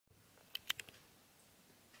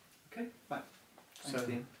Okay, right. Thanks, So,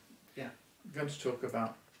 Ian. yeah. I'm going to talk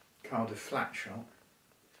about Cardiff Flat Shop.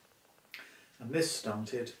 And this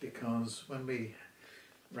started because when we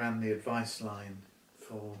ran the advice line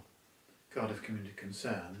for Cardiff Community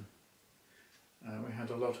Concern, we had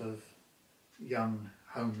a lot of young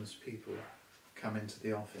homeless people come into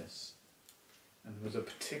the office, and there was a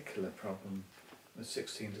particular problem with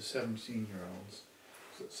 16 to 17 year olds.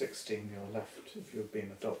 So at 16 you're left if you've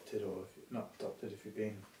been adopted, or if you're not adopted, if you've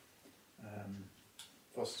been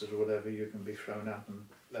fostered or whatever, you can be thrown out and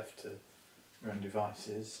left to your own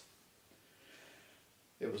devices.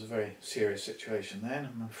 It was a very serious situation then.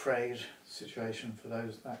 I'm afraid the situation for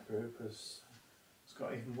that group has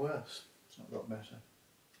got even worse. It's not got better.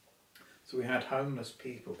 So we had homeless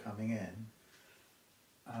people coming in,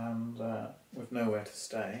 and with nowhere to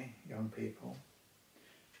stay, young people,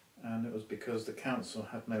 and it was because the council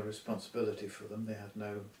had no responsibility for them. They had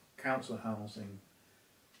no council housing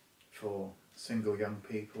for single young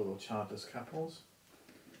people or childless couples.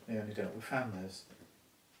 They only dealt with families.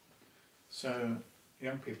 So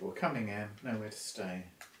young people were coming in, nowhere to stay.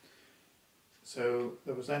 So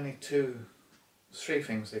there was only three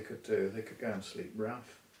things they could do. They could go and sleep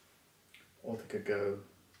rough, or they could go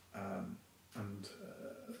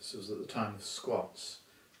this was at the time of squats.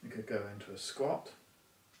 They could go into a squat.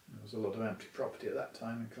 There was a lot of empty property at that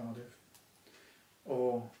time in Cardiff.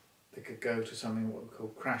 Or they could go to something what we call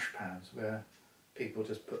crash pads, where people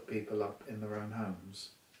just put people up in their own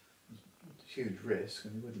homes. It's a huge risk,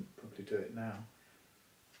 and you wouldn't probably do it now.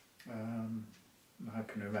 I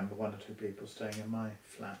can remember one or two people staying in my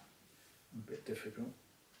flat. A bit difficult,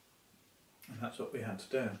 and that's what we had to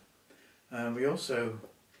do. We also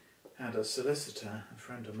had a solicitor, a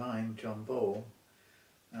friend of mine, John Ball,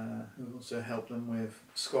 who also helped them with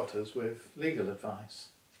squatters with legal advice.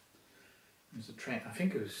 He was I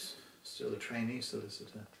think he was still a trainee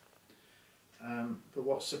solicitor. But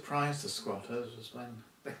what surprised the squatters was when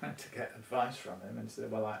they went to get advice from him and said,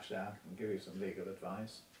 well, actually I can give you some legal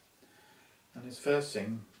advice. And his first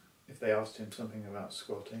thing, if they asked him something about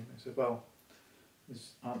squatting, he said, well,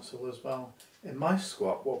 his answer was, well, in my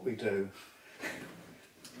squat what we do,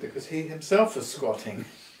 because he himself was squatting,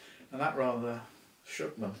 and that rather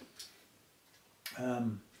shook them.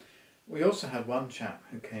 We also had one chap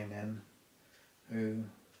who came in who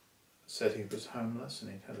said he was homeless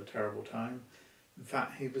and he'd had a terrible time. In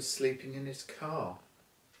fact, he was sleeping in his car.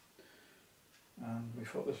 We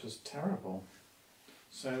thought this was terrible.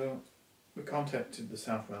 So we contacted the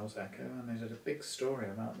South Wales Echo, and they did a big story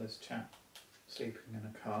about this chap sleeping in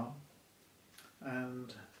a car.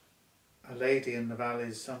 And a lady in the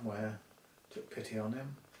valleys somewhere took pity on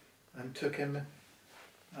him and took him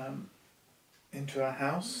into her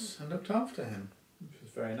house and looked after him, which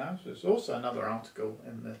was very nice. There's also another article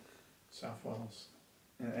in the South Wales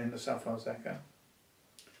Echo.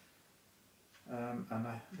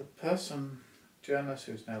 The journalist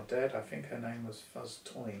who's now dead, I think her name was Fuzz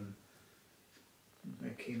Toyne,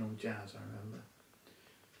 very keen on jazz, I remember.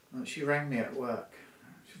 And she rang me at work.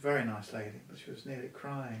 She's a very nice lady, but she was nearly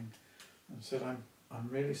crying, and said, I'm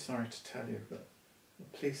really sorry to tell you, but the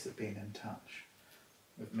police have been in touch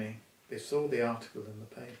with me. They saw the article in the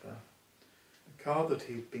paper. The car that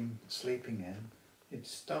he'd been sleeping in, he'd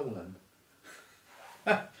stolen.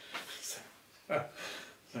 So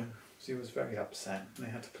she was very upset, and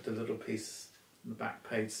they had to put a little piece on the back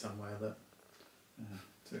page somewhere that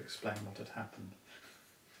to explain what had happened.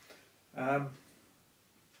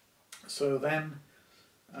 So then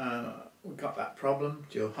we got that problem.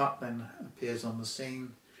 Jill Hutt then appears on the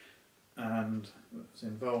scene and was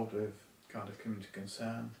involved with Cardiff Community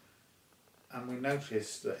Concern, and we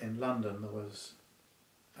noticed that in London there was,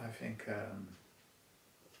 I think, a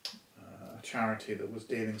charity that was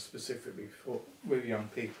dealing specifically with young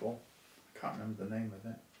people. I can't remember the name of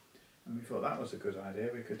it, and we thought that was a good idea.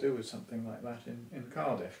 We could do with something like that in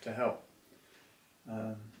Cardiff to help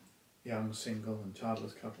young single and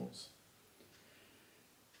childless couples.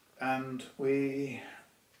 And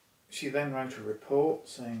she then wrote a report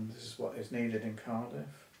saying this is what is needed in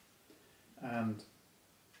Cardiff, and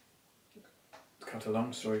to cut a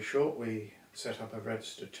long story short, we set up a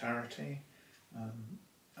registered charity,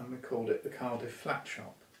 and we called it the Cardiff Flat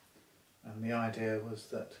Shop. And the idea was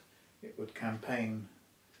that it would campaign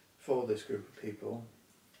for this group of people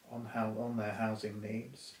on their housing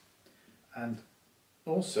needs, and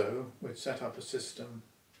also we'd set up a system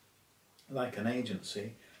like an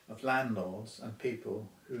agency of landlords and people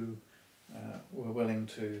who were willing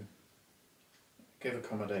to give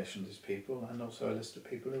accommodation to these people, and also a list of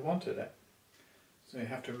people who wanted it. So you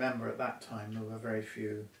have to remember at that time there were very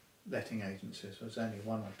few letting agencies. There was only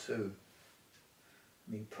one or two.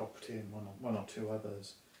 Need Property and one or two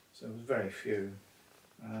others. So there was very few.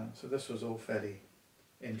 So this was all fairly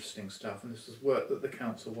interesting stuff, and this was work that the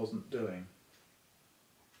council wasn't doing.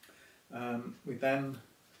 We then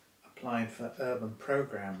applied for urban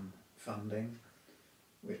programme funding,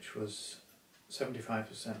 which was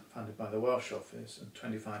 75% funded by the Welsh office and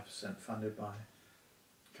 25% funded by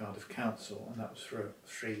Cardiff Council, and that was for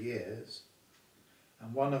 3 years.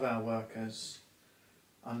 And one of our workers,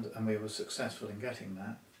 and we were successful in getting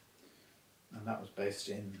that, and that was based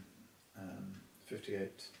in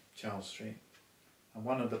 58 Charles Street. And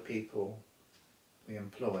one of the people we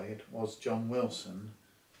employed was John Wilson,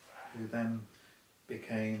 who then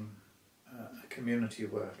became a community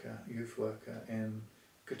worker, youth worker in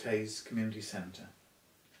Cotay's Community Centre.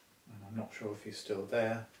 And I'm not sure if he's still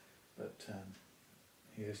there, but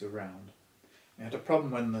he is around. We had a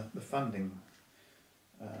problem when the funding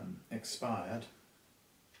expired,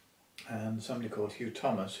 and somebody called Hugh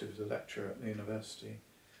Thomas, who was a lecturer at the university,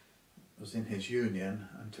 was in his union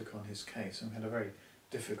and took on his case, and we had a very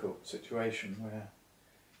difficult situation where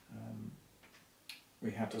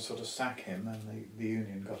we had to sort of sack him, and the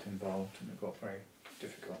union got involved, and it got very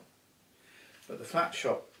difficult. But the flat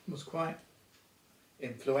shop was quite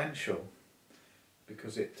influential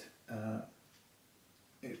because it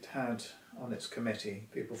had on its committee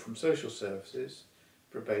people from social services,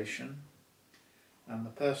 probation, and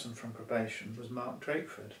the person from probation was Mark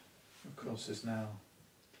Drakeford, who of course is now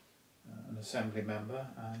an assembly member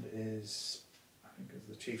and is, I think, is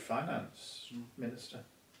the chief finance minister.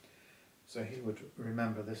 So he would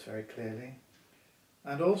remember this very clearly.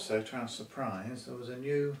 And also, to our surprise, there was a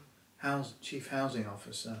new chief housing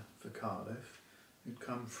officer for Cardiff who'd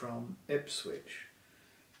come from Ipswich,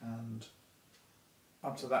 and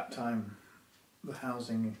up to that time the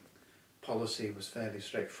housing policy was fairly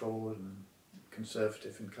straightforward and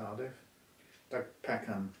conservative in Cardiff. Doug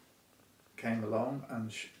Peckham came along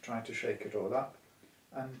and tried to shake it all up,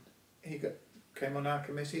 and he came on our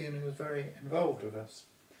committee and he was very involved with us.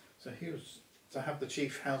 So to have the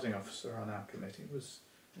chief housing officer on our committee was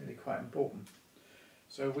really quite important.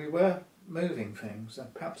 So we were moving things,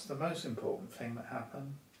 and perhaps the most important thing that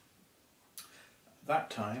happened at that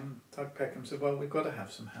time, Doug Peckham said, well, we've got to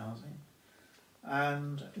have some housing,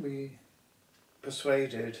 and we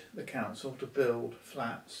persuaded the council to build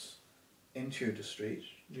flats in Tudor Street,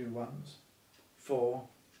 new ones, for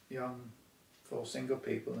single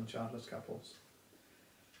people and childless couples.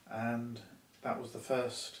 And that was the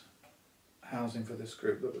first housing for this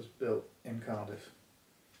group that was built in Cardiff.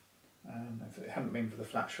 And if it hadn't been for the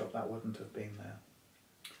flat shop, that wouldn't have been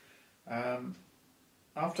there.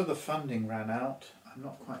 After the funding ran out, I'm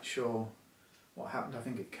not quite sure what happened. I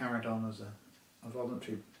think it carried on as a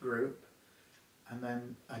voluntary group, and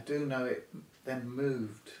then I do know it then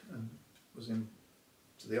moved and was in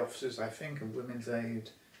to the offices, I think, of Women's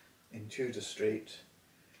Aid in Tudor Street.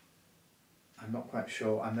 I'm not quite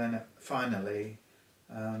sure. And then finally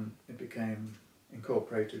it became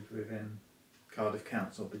incorporated within Cardiff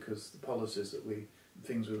Council because the policies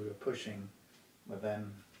things we were pushing were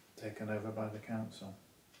then taken over by the council.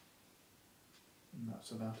 And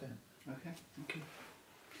that's about it. Okay, thank you.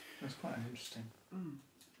 That's quite interesting.